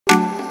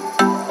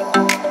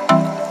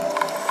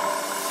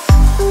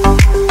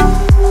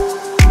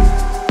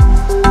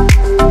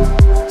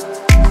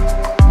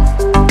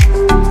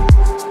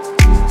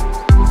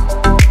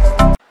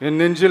என்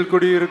நெஞ்சில்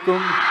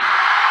குடியிருக்கும்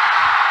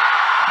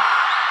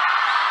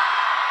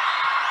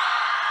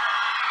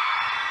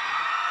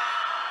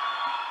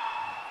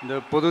இந்த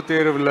பொது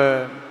தேர்வில்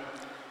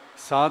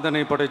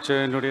சாதனை படைச்ச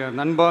என்னுடைய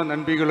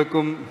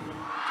நண்பிகளுக்கும்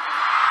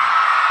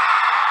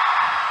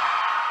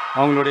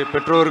அவங்களுடைய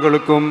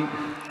பெற்றோர்களுக்கும்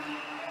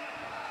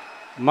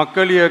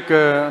மக்கள்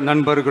இயக்க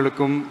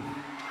நண்பர்களுக்கும்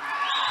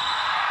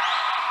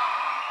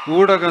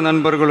ஊடக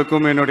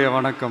நண்பர்களுக்கும் என்னுடைய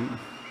வணக்கம்.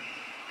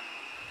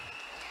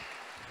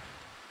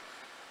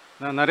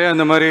 நான் நிறைய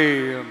இந்த மாதிரி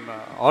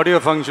ஆடியோ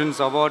ஃபங்க்ஷன்ஸ்,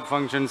 அவார்ட்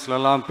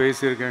ஃபங்க்ஷன்ஸ்லாம்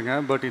பேசியிருக்கேங்க.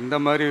 பட் இந்த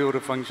மாதிரி ஒரு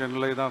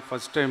ஃபங்க்ஷனில் இதான்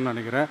ஃபஸ்ட் டைம்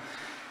நினைக்கிறேன்.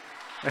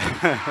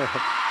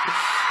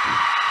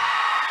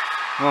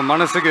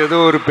 மனசுக்கு ஏதோ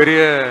ஒரு பெரிய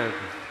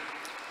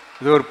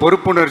ஒரு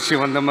பொறுப்புணர்ச்சி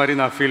வந்த மாதிரி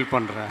நான் ஃபீல்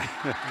பண்ணுறேன்.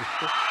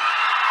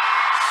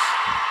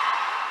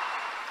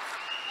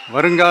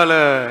 வருங்கால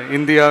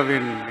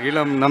இந்தியாவின்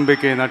இளம்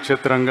நம்பிக்கை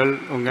நட்சத்திரங்கள்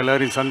உங்கள்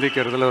எல்லாரையும்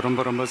சந்திக்கிறதுல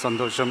ரொம்ப ரொம்ப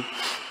சந்தோஷம்.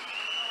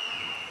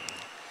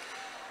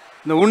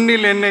 இந்த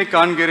உன்னில் என்னை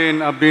காண்கிறேன்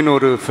அப்படின்னு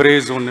ஒரு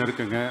ஃப்ரேஸ் ஒன்று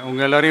இருக்குங்க.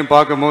 உங்கள் எல்லாரையும்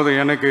பார்க்கும்போது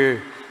எனக்கு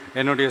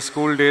என்னுடைய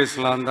ஸ்கூல்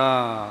டேஸ்லாம்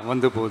தான்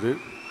வந்து போகுது.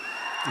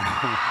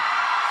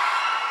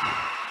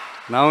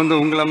 நான்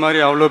உங்களை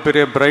மாதிரி அவ்வளோ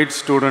பெரிய பிரைட்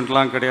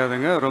ஸ்டூடெண்ட்லாம்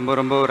கிடையாதுங்க. ரொம்ப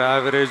ரொம்ப ஒரு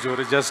ஆவரேஜ்,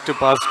 ஒரு ஜஸ்ட்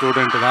பாஸ்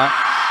ஸ்டூடெண்ட் தான்.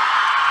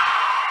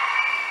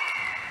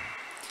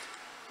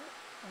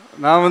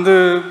 நான்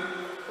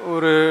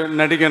ஒரு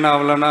நடிகன்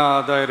ஆகலைன்னா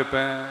அதாக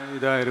இருப்பேன்,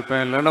 இதாக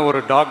இருப்பேன், இல்லைன்னா ஒரு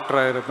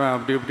டாக்டராக இருப்பேன்,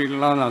 அப்படி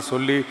இப்படின்லாம் நான்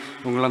சொல்லி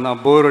உங்களை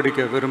நான் போர்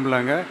அடிக்க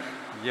விரும்பலைங்க.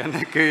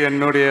 எனக்கு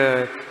என்னுடைய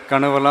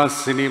கனவெல்லாம்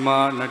சினிமா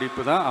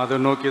நடிப்பு தான். அதை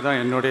நோக்கி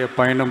தான் என்னுடைய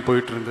பயணம்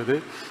போயிட்டு இருந்தது.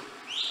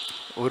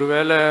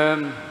 ஒருவேளை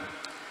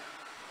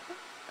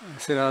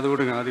சரி அது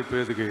விடுங்க, அது இப்போ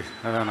எதுக்கு,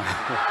 அதானா.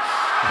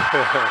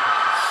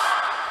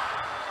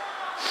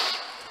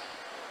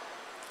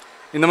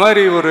 இந்த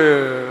மாதிரி ஒரு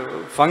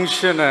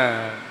ஃபங்க்ஷனை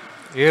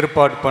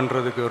ஏற்பாடு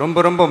பண்ணுறதுக்கு ரொம்ப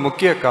ரொம்ப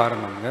முக்கிய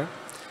காரணங்க.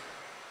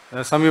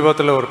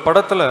 சமீபத்தில் ஒரு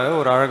படத்தில்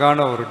ஒரு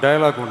அழகான ஒரு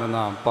டயலாக் ஒன்று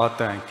நான்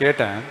பார்த்தேன்,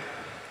 கேட்டேன்.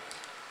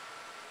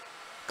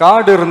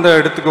 காடு இருந்தால்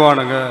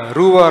எடுத்துக்குவானுங்க,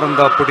 ரூபா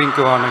இருந்தால்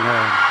பிடிக்குவானுங்க,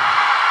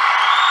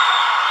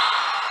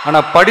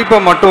 ஆனால் படிப்பை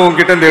மட்டும்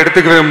உங்ககிட்ட இருந்து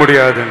எடுத்துக்கவே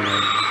முடியாதுங்க.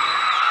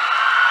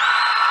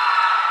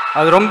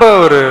 அது ரொம்ப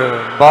ஒரு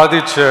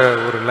பாதிச்ச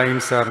ஒரு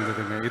லைன்ஸாக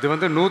இருந்ததுங்க. இது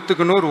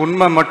 100க்கு 100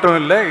 உண்மை மட்டும்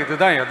இல்லை,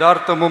 இதுதான்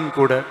யதார்த்தமும்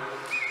கூட.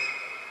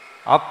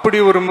 அப்படி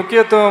ஒரு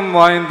முக்கியத்துவம்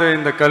வாய்ந்த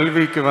இந்த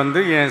கல்விக்கு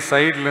என்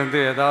சைட்லேருந்து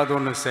ஏதாவது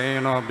ஒன்று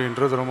செய்யணும்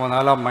அப்படின்றது ரொம்ப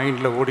நாளாக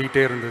மைண்டில்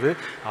ஓடிக்கிட்டே இருந்தது.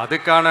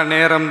 அதுக்கான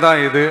நேரம்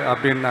தான் இது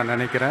அப்படின்னு நான்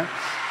நினைக்கிறேன்.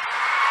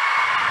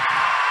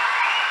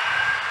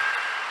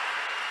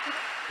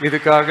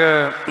 இதுக்காக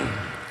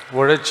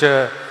உழைச்ச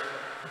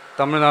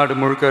தமிழ்நாடு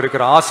முழுக்க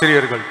இருக்கிற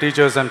ஆசிரியர்கள்,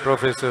 டீச்சர்ஸ் அண்ட்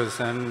ப்ரொஃபஸர்ஸ்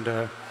அண்ட்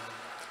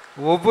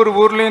ஒவ்வொரு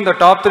ஊர்லேயும் இந்த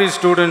டாப் 3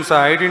 ஸ்டூடெண்ட்ஸை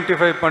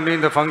ஐடென்டிஃபை பண்ணி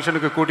இந்த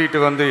ஃபங்க்ஷனுக்கு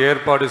கூட்டிகிட்டு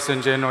ஏற்பாடு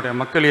செஞ்ச என்னுடைய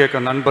மக்கள் இயக்க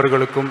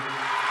நண்பர்களுக்கும்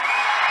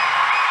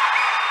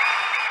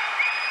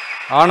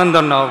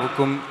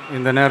ஆனந்தண்ணாவுக்கும்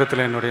இந்த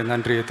நேரத்தில் என்னுடைய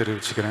நன்றியை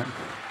தெரிவிச்சுக்கிறேன்.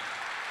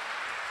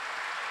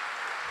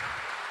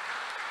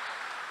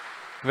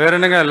 வேற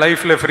என்னங்க,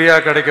 லைஃப்பில்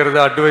ஃப்ரீயாக கிடைக்கிறது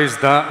அட்வைஸ்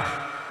தான்.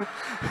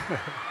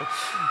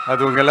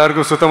 அது உங்கள்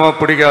எல்லாருக்கும் சுத்தமாக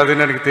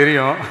பிடிக்காதுன்னு எனக்கு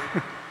தெரியும்.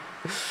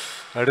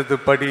 அடுத்து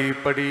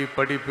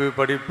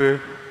படிப்பு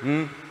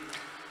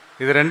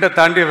இது ரெண்டை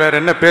தாண்டி வேற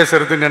என்ன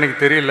பேசுறதுன்னு எனக்கு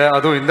தெரியல.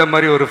 அதுவும் இந்த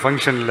மாதிரி ஒரு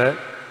ஃபங்க்ஷனில்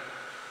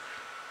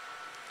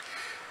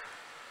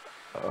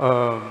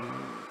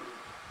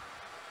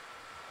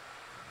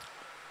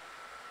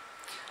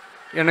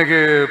எனக்கு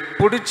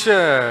பிடிச்ச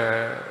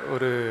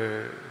ஒரு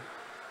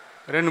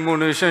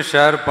 2-3 விஷயம்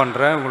ஷேர்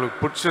பண்ணுறேன்.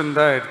 உங்களுக்கு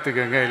பிடிச்சிருந்தா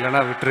எடுத்துக்கோங்க,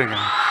 இல்லைன்னா விட்டுருங்க.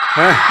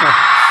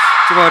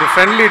 சும்மா ஒரு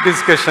ஃப்ரெண்ட்லி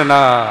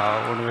டிஸ்கஷனாக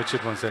ஒன்று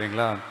வச்சுப்போம்,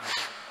 சரிங்களா?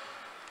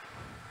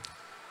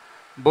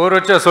 போர்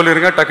வச்சா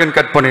சொல்லிடுங்க, டக்குன்னு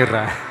கட்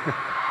பண்ணிடுறேன்.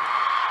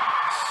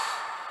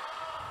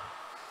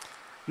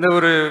 இந்த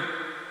ஒரு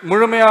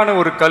முழுமையான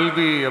ஒரு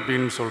கல்வி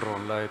அப்படின்னு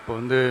சொல்கிறோம்ல, இப்போ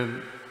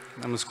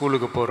நம்ம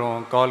ஸ்கூலுக்கு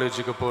போகிறோம்,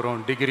 காலேஜுக்கு போகிறோம்,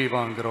 டிகிரி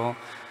வாங்குகிறோம்.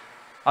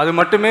 அது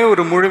மட்டுமே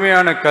ஒரு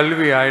முழுமையான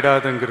கல்வி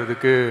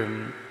ஆயிடாதுங்கிறதுக்கு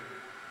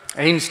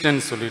ஐன்ஸ்டைன்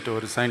சொல்லிட்டு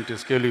ஒரு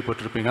சயின்டிஸ்ட்,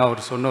 கேள்விப்பட்டிருப்பீங்க.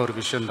 அவர் சொன்ன ஒரு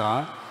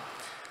விஷயந்தான்,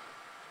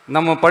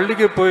 நம்ம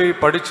பள்ளிக்கு போய்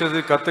படித்தது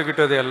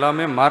கற்றுக்கிட்டது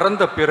எல்லாமே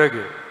மறந்த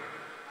பிறகு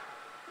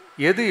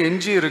எது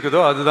எஞ்சி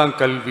இருக்குதோ அதுதான்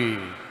கல்வி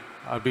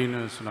அப்படின்னு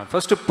சொன்னார்.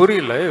 ஃபஸ்ட்டு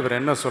புரியல இவர்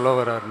என்ன சொல்ல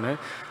வர்றாருன்னு.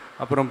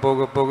 அப்புறம்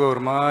போக போக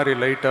ஒரு மாதிரி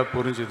லைட்டாக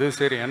புரிஞ்சுது.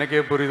 சரி,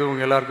 எனக்கே புரியுது,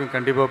 உங்கள் எல்லாருக்கும்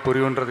கண்டிப்பாக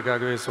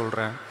புரியுன்றதுக்காகவே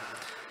சொல்கிறேன்.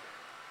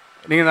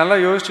 நீங்கள் நல்லா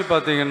யோசித்து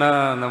பார்த்தீங்கன்னா,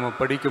 நம்ம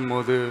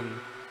படிக்கும்போது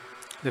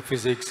இந்த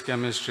physics,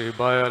 chemistry,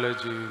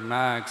 biology,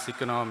 maths,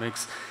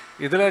 economics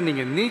இதெல்லாம்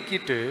நீங்கள்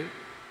நீக்கிட்டு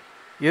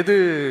எது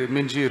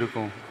மிஞ்சி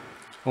இருக்கும்?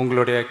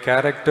 உங்களுடைய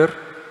கேரக்டர்,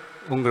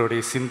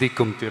 உங்களுடைய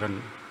சிந்திக்கும் திறன்.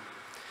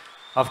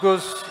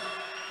 அஃப்கோர்ஸ்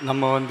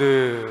நம்ம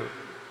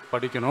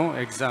படிக்கணும்,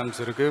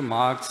 எக்ஸாம்ஸ் இருக்குது,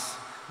 மார்க்ஸ்,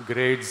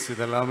 கிரேட்ஸ்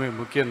இதெல்லாமே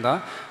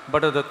முக்கியம்தான்.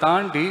 பட் அதை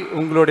தாண்டி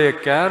உங்களுடைய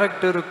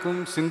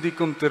கேரக்டருக்கும்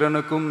சிந்திக்கும்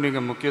திறனுக்கும்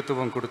நீங்கள்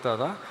முக்கியத்துவம்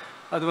கொடுத்தாதான்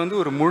அது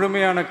ஒரு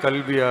முழுமையான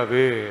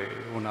கல்வியாகவே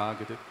ஒன்று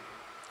ஆகுது.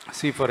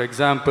 ஃபார்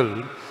எக்ஸாம்பிள்,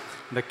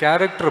 இந்த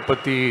கேரக்டரை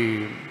பற்றி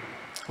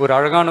ஒரு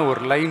அழகான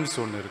ஒரு லைன்ஸ்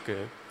ஒன்று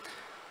இருக்குது.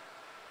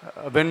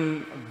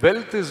 when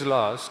wealth is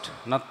lost,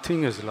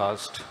 nothing is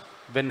lost.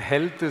 When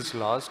health is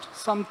lost,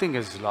 something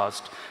is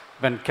lost.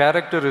 When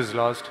character is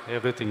lost,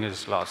 everything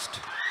is lost.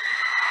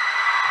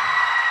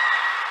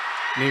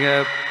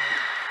 நீங்கள்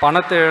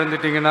பணத்தை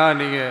இழந்துட்டீங்கன்னா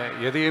நீங்கள்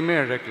எதையுமே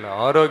இழக்கல.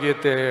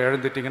 ஆரோக்கியத்தை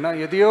இழந்துட்டீங்கன்னா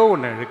எதையோ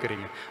ஒன்று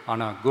இழக்கிறீங்க.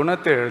 ஆனால்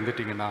குணத்தை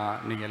இழந்துட்டீங்கன்னா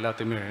நீங்கள்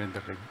எல்லாத்தையுமே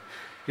இழந்துடுறீங்க.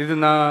 இது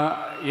நான்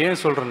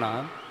ஏன் சொல்கிறேன்னா,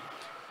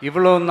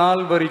 இவ்வளோ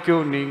நாள்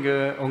வரைக்கும்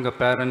நீங்கள் உங்கள்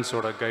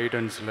பேரண்ட்ஸோட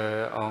கைடன்ஸில்,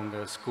 அவங்க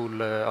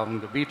ஸ்கூலில்,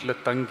 அவங்க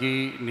வீட்டில் தங்கி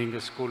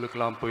நீங்கள்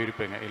ஸ்கூலுக்கெலாம்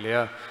போயிருப்பீங்க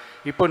இல்லையா?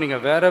 இப்போ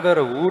நீங்கள் வேறு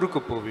வேறு ஊருக்கு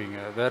போவீங்க,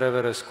 வேறு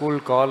வேறு ஸ்கூல்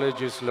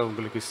காலேஜஸில்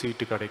உங்களுக்கு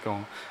சீட்டு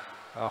கிடைக்கும்,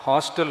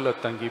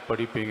 ஹாஸ்டலில் தங்கி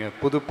படிப்பீங்க,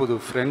 புது புது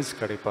ஃப்ரெண்ட்ஸ்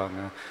கிடைப்பாங்க.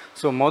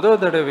 ஸோ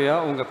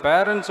தடவையாக உங்கள்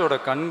பேரண்ட்ஸோட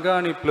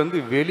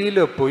கண்காணிப்புலேருந்து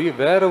வெளியில் போய்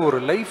வேறு ஒரு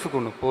லைஃபுக்கு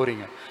ஒன்று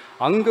போகிறீங்க.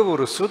 அங்கே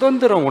ஒரு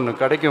சுதந்திரம்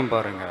ஒன்று கிடைக்கும்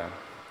பாருங்கள்.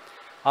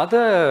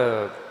 அதை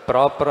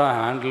ப்ராப்பராக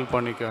ஹேண்டில்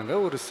பண்ணிக்கோங்க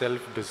ஒரு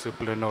செல்ஃப்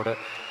டிசிப்ளினோட.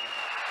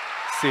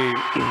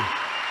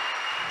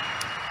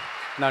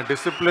 நான்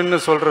டிசிப்ளின்னு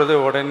சொல்கிறது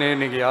உடனே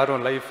நீங்கள்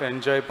யாரும் லைஃப்பை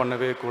என்ஜாய்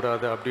பண்ணவே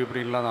கூடாது அப்படி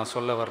இப்படின்லாம் நான்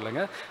சொல்ல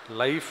வரலைங்க.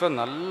 லைஃப்பை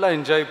நல்லா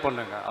என்ஜாய்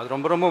பண்ணுங்க, அது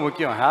ரொம்ப ரொம்ப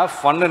முக்கியம். Have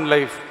fun in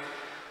life.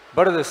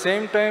 But at the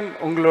same time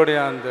உங்களுடைய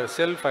அந்த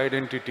செல்ஃப்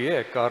ஐடென்டிட்டியை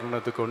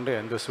காரணத்து கொண்டு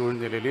எந்த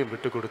சூழ்நிலையிலையும்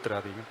விட்டு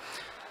கொடுத்துடாதீங்க.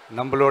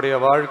 நம்மளுடைய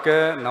வாழ்க்கை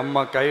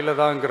நம்ம கையில்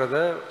தாங்கிறத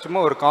சும்மா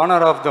ஒரு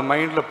கார்னர் ஆஃப் த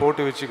மைண்டில்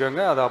போட்டு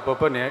வச்சுக்கோங்க. அதை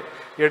அப்பப்போ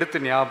எடுத்து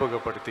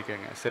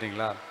ஞாபகப்படுத்திக்கோங்க,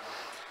 சரிங்களா?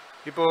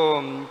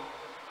 இப்போது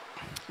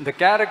இந்த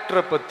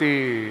கேரக்டரை பற்றி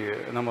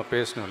நம்ம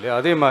பேசணும் இல்லையா?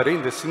 அதே மாதிரி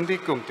இந்த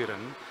சிந்திக்கும்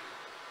திறன்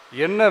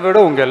என்னை விட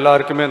உங்கள்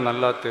எல்லாருக்குமே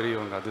நல்லா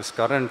தெரியுங்க. This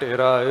current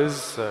எரா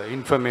is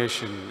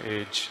information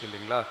age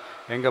இல்லைங்களா?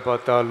 எங்கே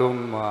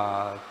பார்த்தாலும்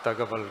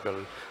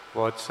தகவல்கள்,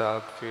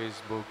 வாட்ஸ்அப்,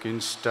 ஃபேஸ்புக்,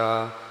 இன்ஸ்டா,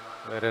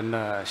 வேறு என்ன,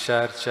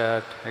 ஷேர்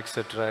சேட்,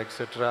 எக்ஸட்ரா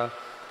எக்ஸட்ரா,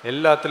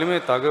 எல்லாத்துலேயுமே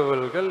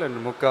தகவல்கள் அண்ட்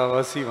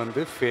முக்கால்வாசி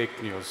வந்து ஃபேக்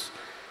நியூஸ்.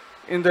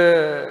 இந்த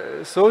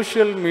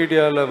சோஷியல்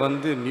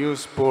மீடியாவில்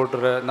நியூஸ்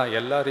போடுற, நான்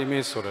எல்லாரையுமே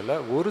சொல்லலை,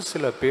 ஒரு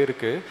சில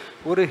பேருக்கு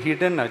ஒரு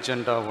ஹிடன்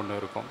அஜெண்டா ஒன்று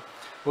இருக்கும்.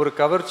 ஒரு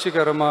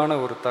கவர்ச்சிகரமான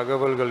ஒரு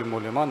தகவல்கள்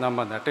மூலமா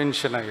நம்ம அந்த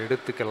அட்டென்ஷனை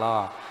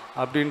எடுத்துக்கலாம்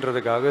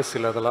அப்படின்றதுக்காக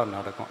சிலதெல்லாம்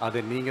நடக்கும்.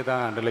 அதை நீங்கள்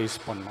தான் அனலைஸ்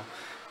பண்ணணும்.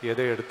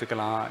 எதை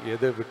எடுத்துக்கலாம்,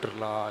 எதை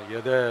விட்டுடலாம்,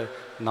 எதை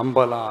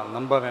நம்பலாம்,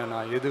 நம்ப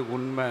வேணாம், எது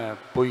உண்மை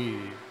பொய்,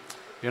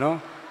 யூனோ.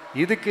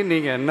 இதுக்கு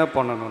நீங்கள் என்ன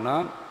பண்ணணும்னா,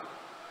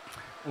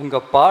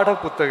 உங்கள் பாட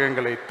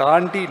புத்தகங்களை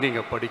தாண்டி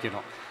நீங்கள்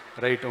படிக்கணும்.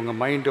 ரைட்? உங்கள்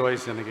மைண்ட்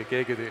வாய்ஸ் எனக்கு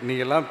கேட்குது, நீ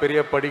எல்லாம் பெரிய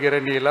படிக்கிற,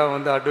 நீ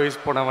எல்லாம் அட்வைஸ்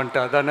பண்ண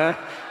வந்துட்டு அதானே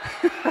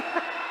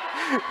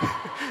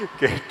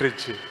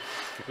கேட்டுருச்சு.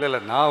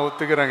 இல்லை நான்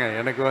ஒத்துக்கிறேங்க,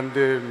 எனக்கு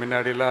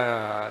முன்னாடிலாம்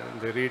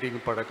இந்த ரீடிங்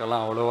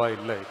பழக்கெல்லாம் அவ்வளோவா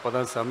இல்லை. இப்போ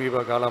தான்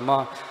சமீப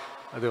காலமாக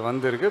அது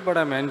வந்திருக்கு. But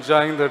I'm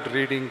enjoying that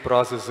reading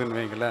ப்ராசஸ்ன்னு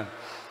வைங்களேன்.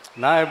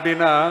 நான்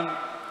எப்படின்னா,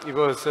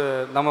 இப்போ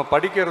நம்ம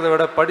படிக்கிறத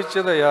விட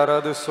படித்ததை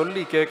யாராவது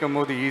சொல்லி கேட்கும்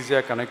போது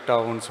ஈஸியாக கனெக்ட்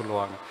ஆகும்னு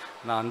சொல்லுவாங்க.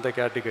 நான் அந்த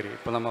கேட்டகரி.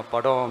 இப்போ நம்ம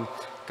படம்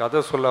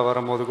கதை சொல்ல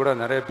வரும்போது கூட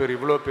நிறைய பேர்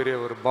இவ்வளோ பெரிய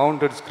ஒரு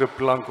பவுண்டட்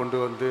ஸ்கிரிப்ட்லாம்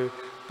கொண்டு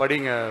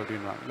படிங்க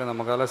அப்படின்வாங்க. இல்லை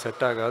நமக்கெல்லாம்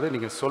செட் ஆகாது,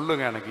 நீங்கள்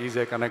சொல்லுங்கள், எனக்கு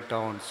ஈஸியாக கனெக்ட்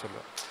ஆகும்னு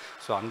சொல்லுவேன்.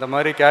 ஸோ அந்த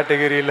மாதிரி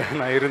கேட்டகரியில்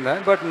நான்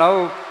இருந்தேன். But now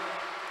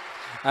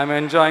I am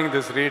enjoying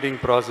this reading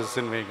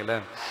ப்ராசஸ்ன்னு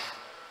வைங்களேன்.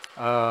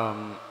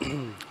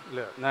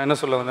 இல்லை நான் என்ன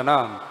சொல்ல வந்தேன்னா,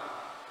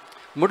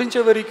 முடிஞ்ச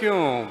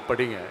வரைக்கும்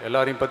படிங்க,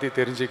 எல்லாரையும் பற்றி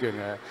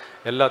தெரிஞ்சுக்கோங்க,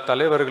 எல்லா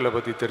தலைவர்களை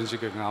பற்றி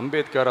தெரிஞ்சுக்கோங்க,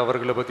 அம்பேத்கர்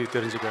அவர்களை பற்றி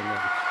தெரிஞ்சுக்கோங்க,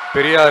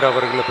 பெரியார்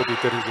அவர்களை பற்றி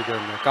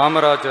தெரிஞ்சுக்கோங்க,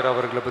 காமராஜர்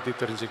அவர்களை பற்றி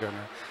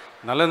தெரிஞ்சுக்கோங்க.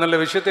 நல்ல நல்ல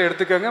விஷயத்தை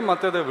எடுத்துக்கோங்க,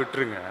 மற்றதை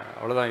விட்டுருங்க,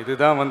 அவ்வளோதான்.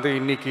 இதுதான்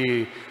இன்னைக்கு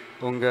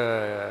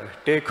உங்கள்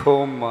டேக்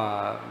ஹோம்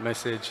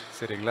மெசேஜ்,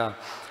 சரிங்களா?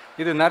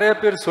 இது நிறைய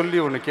பேர் சொல்லி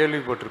ஒன்று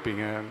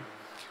கேள்விப்பட்டிருப்பீங்க,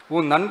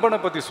 உன் நண்பனை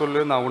பற்றி சொல்லு,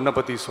 நான் உன்னை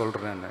பற்றி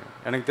சொல்கிறேன்னு.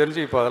 எனக்கு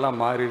தெரிஞ்சு இப்போ அதெல்லாம்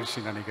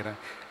மாறிடுச்சுன்னு நினைக்கிறேன்.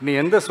 நீ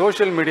எந்த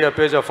சோஷியல் மீடியா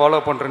பேஜை ஃபாலோ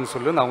பண்ணுறேன்னு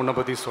சொல்லு, நான் உன்னை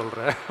பற்றி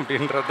சொல்கிறேன்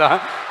அப்படின்றது தான்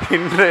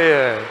இன்றைய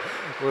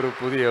ஒரு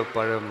புதிய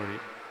பழமொழி,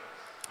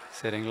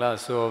 சரிங்களா?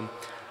 ஸோ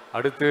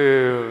அடுத்து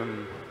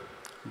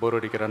போர்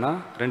அடிக்கிறேன்னா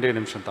 2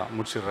 நிமிஷம் தான்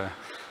முடிச்சிடுறேன்.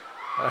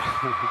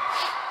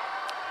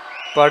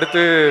 இப்போ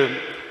அடுத்து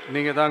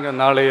நீங்கள் தாங்க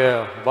நாளைய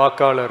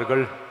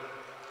வாக்காளர்கள்.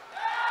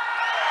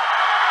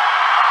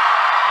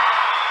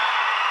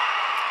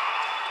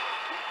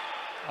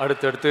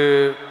 அடுத்தடுத்து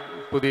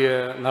புதிய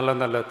நல்ல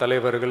நல்ல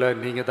தலைவர்களை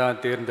நீங்கள் தான்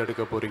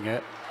தேர்ந்தெடுக்க போகிறீங்க.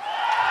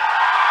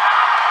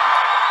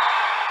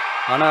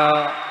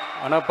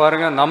 ஆனால்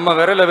பாருங்கள், நம்ம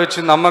விரலை வச்சு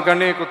நம்ம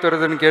கண்ணையை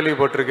குத்துறதுன்னு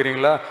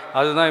கேள்விப்பட்டிருக்கிறீங்களா?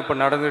 அதுதான் இப்போ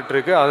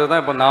நடந்துகிட்ருக்கு,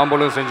 அதுதான் இப்போ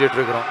நாமளும்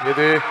செஞ்சிட்ருக்குறோம்.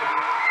 இது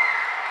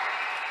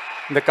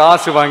இந்த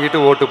காசு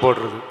வாங்கிட்டு ஓட்டு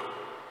போடுறது.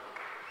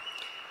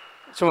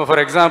 சும்மா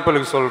ஃபார்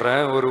எக்ஸாம்பிளுக்கு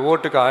சொல்கிறேன், ஒரு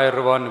ஓட்டுக்கு 1000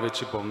 ரூபான்னு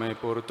வச்சுப்போமே.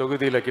 இப்போ ஒரு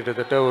தொகுதியில்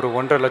கிட்டத்தட்ட ஒரு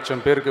 1.5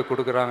 லட்சம் பேருக்கு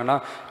கொடுக்குறாங்கன்னா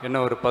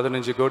என்ன, ஒரு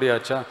 15 கோடி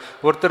ஆச்சா?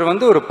 ஒருத்தர்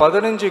ஒரு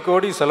 15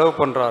 கோடி செலவு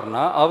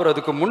பண்ணுறாருன்னா அவர்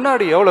அதுக்கு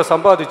முன்னாடி எவ்வளோ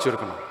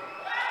சம்பாதிச்சிருக்கணும்?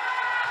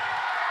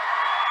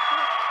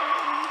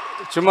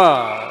 சும்மா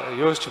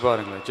யோசிச்சு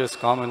பாருங்களேன், ஜஸ்ட்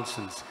காமன்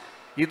சென்ஸ்.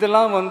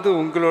 இதெல்லாம்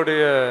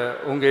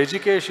உங்கள்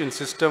எஜுகேஷன்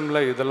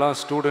சிஸ்டமில் இதெல்லாம்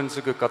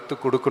ஸ்டூடெண்ட்ஸுக்கு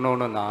கற்றுக்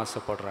கொடுக்கணுன்னு நான்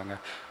ஆசைப்பட்றேங்க.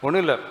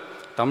 ஒன்றும் இல்லை,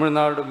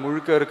 தமிழ்நாடு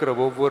முழுக்க இருக்கிற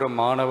ஒவ்வொரு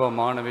மாணவ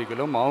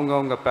மாணவிகளும்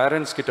அவங்கவுங்க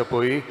பேரண்ட்ஸ் கிட்ட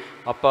போய்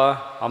அப்பா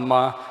அம்மா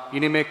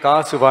இனிமே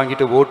காசு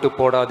வாங்கிட்டு ஓட்டு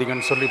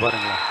போடாதீங்கன்னு சொல்லி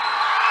பாருங்களேன்.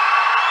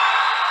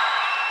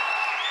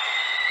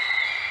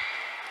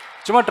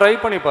 சும்மா ட்ரை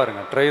பண்ணி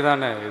பாருங்கள். ட்ரை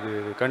தானே இது.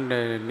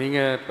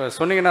 நீங்கள் இப்போ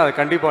சொன்னீங்கன்னா அது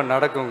கண்டிப்பாக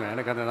நடக்குங்க.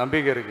 எனக்கு அந்த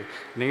நம்பிக்கை இருக்குது.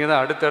 நீங்கள்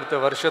தான் அடுத்தடுத்த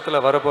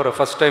வருஷத்தில் வரப்போகிற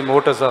ஃபஸ்ட் டைம்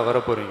ஓட்டர்ஸாக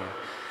வரப்போகிறீங்க.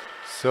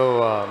 ஸோ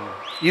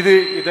இதை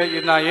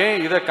நான் ஏன்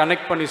இதை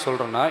கனெக்ட் பண்ணி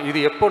சொல்கிறேன்னா, இது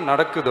எப்போ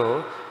நடக்குதோ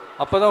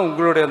அப்போ தான்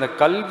உங்களுடைய அந்த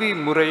கல்வி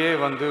முறையே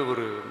வந்து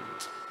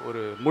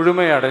ஒரு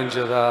முழுமை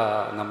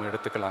அடைஞ்சதாக நம்ம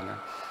எடுத்துக்கலாங்க.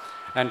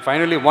 And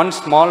finally one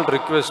small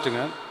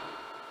ரிக்வெஸ்ட்டுங்க.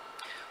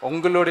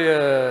 உங்களுடைய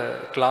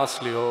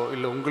கிளாஸ்லேயோ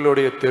இல்லை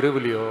உங்களுடைய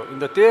தெருவிலையோ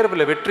இந்த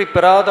தேர்வில் வெற்றி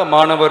பெறாத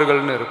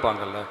மாணவர்கள்னு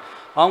இருப்பாங்கள்ல,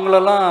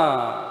 அவங்களெல்லாம்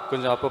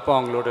கொஞ்சம் அப்பப்போ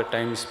அவங்களோட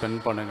டைம் ஸ்பெண்ட்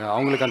பண்ணுங்கள்.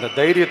 அவங்களுக்கு அந்த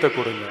தைரியத்தை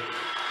கொடுங்க.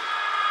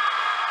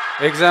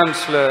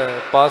 எக்ஸாம்ஸில்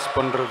பாஸ்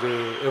பண்ணுறது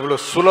எவ்வளோ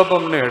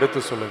சுலபம்னு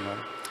எடுத்து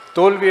சொல்லுங்கள்.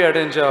 தோல்வி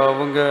அடைஞ்ச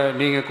அவங்க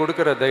நீங்கள்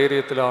கொடுக்குற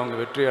தைரியத்தில் அவங்க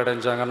வெற்றி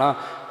அடைஞ்சாங்கன்னா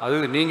அது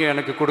நீங்கள்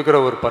எனக்கு கொடுக்குற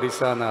ஒரு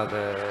பரிசாக நான்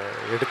அதை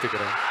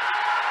எடுத்துக்கிறேன்.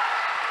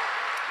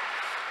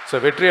 ஸோ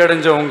வெற்றி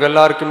அடைஞ்சவங்க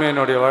எல்லாருக்குமே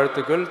என்னுடைய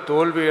வாழ்த்துக்கள்.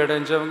 தோல்வி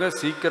அடைஞ்சவங்க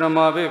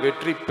சீக்கிரமாகவே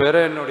வெற்றி பெற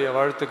என்னுடைய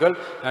வாழ்த்துக்கள்.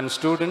 அண்ட்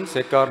ஸ்டூடெண்ட்ஸ்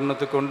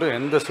எக்காரணத்து கொண்டு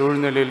எந்த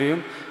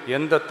சூழ்நிலையிலையும்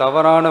எந்த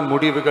தவறான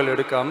முடிவுகள்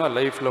எடுக்காமல்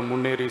லைஃப்பில்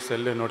முன்னேறி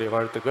செல்ல என்னுடைய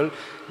வாழ்த்துக்கள்.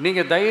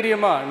 நீங்கள்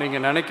தைரியமாக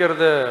நீங்கள்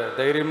நினைக்கிறத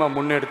தைரியமாக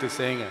முன்னெடுத்து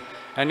செய்யுங்க.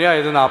 அண்ட்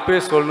இது நான்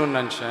அப்பயே சொல்லணும்னு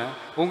நினச்சேன்.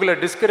 உங்களை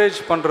டிஸ்கரேஜ்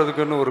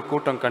பண்ணுறதுக்குன்னு ஒரு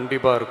கூட்டம்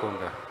கண்டிப்பாக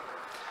இருக்குங்க.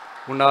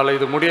 உன்னால்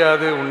இது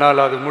முடியாது,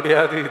 உன்னால் அது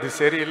முடியாது, இது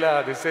சரியில்லை,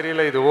 அது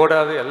சரியில்லை, இது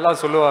ஓடாது எல்லாம்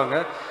சொல்லுவாங்க.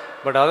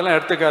 பட் அதெல்லாம்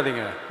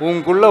எடுத்துக்காதீங்க.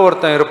 உங்களுக்குள்ள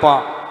ஒருத்தன்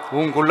இருப்பான்,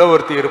 உங்களுக்குள்ள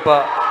ஒருத்தி இருப்பா.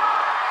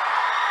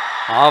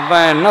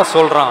 அவன் என்ன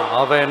சொல்கிறான்,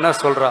 அவன் என்ன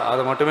சொல்கிறா,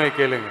 அதை மட்டுமே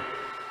கேளுங்க.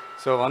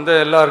 ஸோ வந்த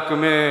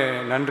எல்லாருக்குமே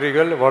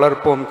நன்றிகள்.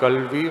 வளர்ப்போம்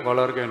கல்வி,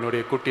 வளர்க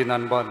என்னுடைய குட்டி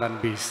நண்பா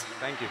நண்பீஸ்.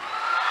 தேங்க்யூ.